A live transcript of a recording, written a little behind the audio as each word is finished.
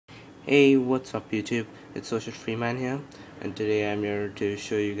Hey, what's up YouTube? It's Social Freeman here, and today I'm here to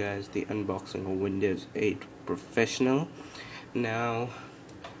show you guys the unboxing of Windows 8 Professional. Now,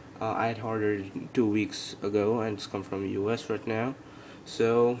 I had ordered it 2 weeks ago and it's come from US right now.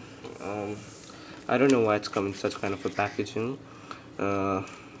 So, I don't know why it's come in such kind of a packaging, but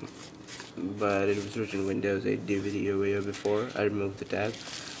it was written Windows 8 DVD over here before. I removed the tag.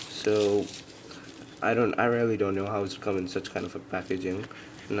 So, I really don't know how it's come in such kind of a packaging.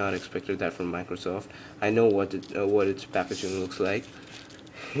 Not expected that from Microsoft. I know what its packaging looks like.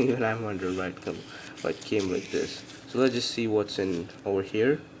 Even I'm wondering why it came like this. So let's just see what's in over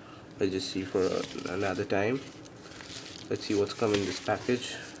here. Let's just see for another time. Let's see what's come in this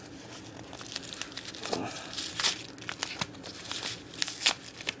package.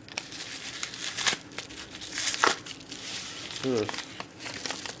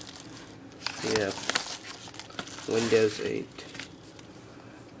 Yeah, Windows 8.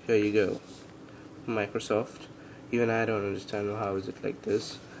 Here you go, Microsoft. Even I don't understand how is it like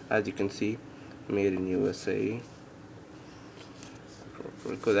this. As you can see, made in USA.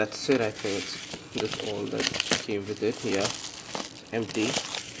 Because that's it. I think that's all that came with it. Yeah, empty.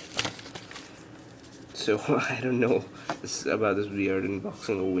 So I don't know about this weird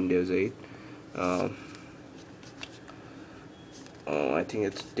unboxing of Windows 8. Oh, I think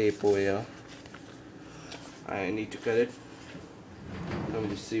it's tape over here. I need to cut it. Let me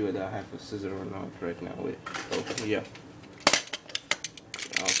just see whether I have a scissor or not right now. Wait. Oh, yeah.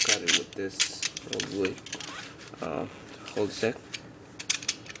 I'll cut it with this. Probably. Hold a sec.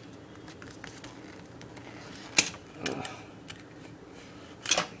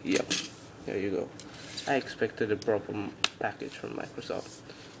 Yep. There you go. I expected a proper package from Microsoft.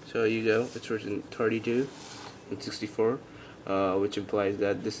 So here you go. It's written 32 and 64. Which implies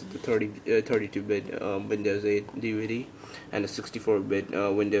that this is the 32-bit Windows 8 DVD and a 64-bit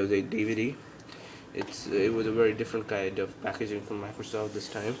Windows 8 DVD. It was a very different kind of packaging from Microsoft this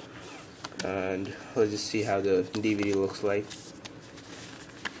time, and let's just see how the DVD looks like.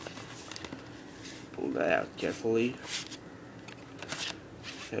 Pull that out carefully.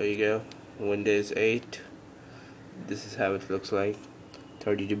 There you go, Windows 8. This is how it looks like,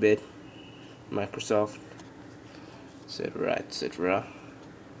 32-bit Microsoft. Etc.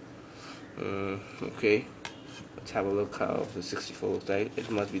 Okay, let's have a look how the 64 looks like. It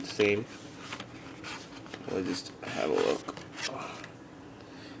must be the same. We'll just have a look.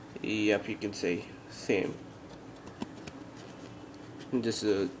 Yep, you can say same. Just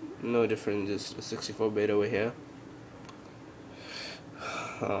no different. Just a 64-bit over here.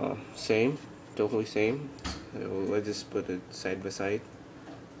 Same, totally same. Let's just put it side by side.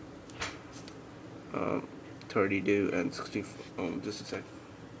 32 and 64. Just a sec.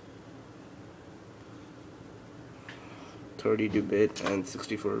 32-bit and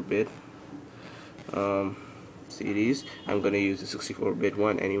 64-bit CDs. I'm gonna use the 64-bit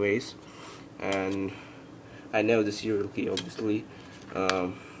one anyways, and I know the serial key obviously,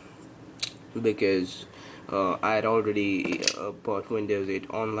 because I had already bought Windows 8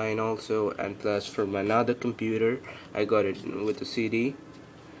 online also, and plus from another computer I got it with the CD.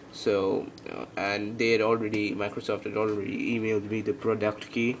 So and Microsoft had already emailed me the product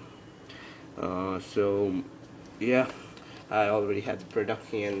key. So yeah, I already had the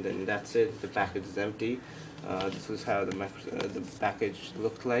product key, and then that's it. The package is empty. This is how the package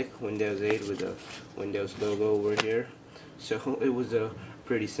looked like. Windows 8 with the Windows logo over here. So it was a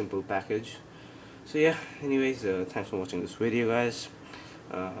pretty simple package. So yeah, anyways, thanks for watching this video, guys.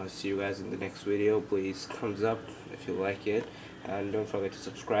 I'll see you guys in the next video. Please thumbs up if you like it, and don't forget to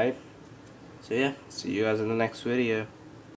subscribe. So yeah, see you guys in the next video.